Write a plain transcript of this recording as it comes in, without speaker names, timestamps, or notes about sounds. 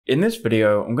In this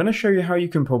video, I'm going to show you how you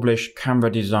can publish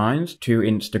Canva designs to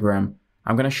Instagram.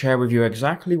 I'm going to share with you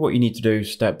exactly what you need to do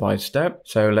step by step,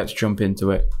 so let's jump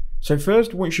into it. So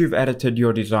first, once you've edited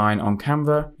your design on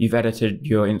Canva, you've edited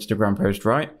your Instagram post,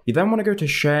 right? You then want to go to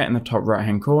share in the top right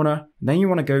hand corner, then you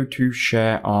want to go to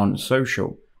share on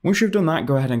social. Once you've done that,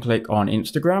 go ahead and click on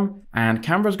Instagram, and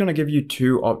Canva is going to give you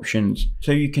two options.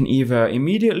 So you can either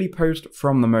immediately post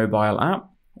from the mobile app,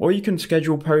 or you can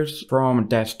schedule posts from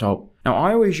desktop. Now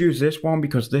I always use this one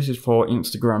because this is for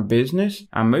Instagram business,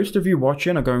 and most of you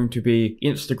watching are going to be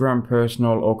Instagram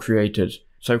personal or creators.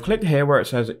 So click here where it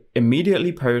says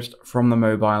immediately post from the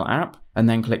mobile app, and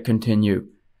then click continue.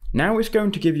 Now it's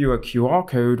going to give you a QR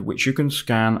code which you can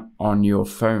scan on your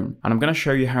phone. And I'm going to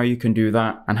show you how you can do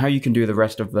that and how you can do the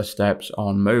rest of the steps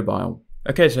on mobile.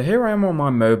 Okay, so here I am on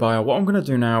my mobile. What I'm going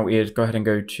to do now is go ahead and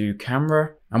go to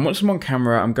camera. And once I'm on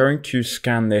camera, I'm going to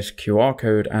scan this QR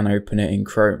code and open it in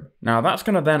Chrome. Now that's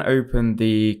going to then open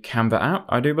the Canva app,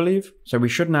 I do believe. So we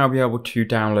should now be able to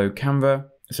download Canva.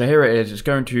 So here it is, it's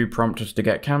going to prompt us to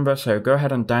get Canva, so go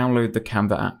ahead and download the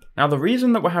Canva app. Now the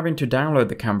reason that we're having to download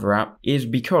the Canva app is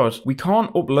because we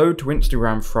can't upload to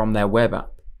Instagram from their web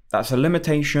app. That's a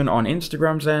limitation on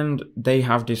Instagram's end, they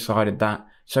have decided that,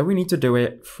 so we need to do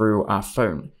it through our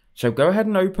phone. So go ahead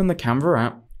and open the Canva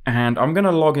app, and I'm going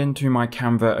to log into my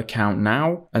Canva account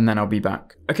now, and then I'll be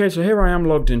back. Okay, so here I am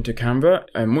logged into Canva,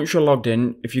 and once you're logged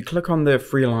in, if you click on the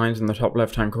three lines in the top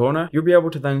left hand corner, you'll be able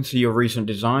to then see your recent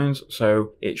designs,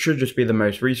 so it should just be the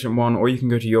most recent one, or you can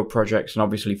go to your projects and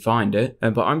obviously find it,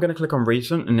 but I'm going to click on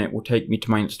recent and it will take me to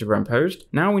my Instagram post.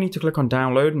 Now we need to click on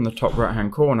download in the top right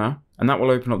hand corner, and that will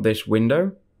open up this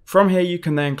window. From here you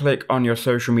can then click on your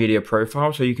social media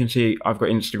profile, so you can see I've got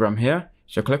Instagram here,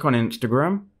 so click on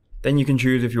Instagram. Then you can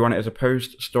choose if you want it as a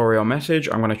post, story or message.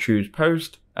 I'm going to choose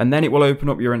post, and then it will open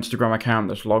up your Instagram account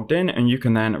that's logged in, and you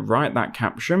can then write that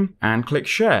caption and click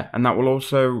share, and that will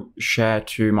also share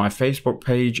to my Facebook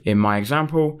page in my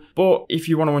example. But if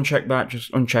you want to uncheck that,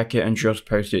 just uncheck it and just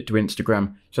post it to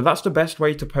Instagram. So that's the best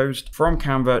way to post from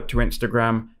Canva to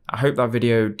Instagram. I hope that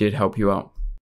video did help you out.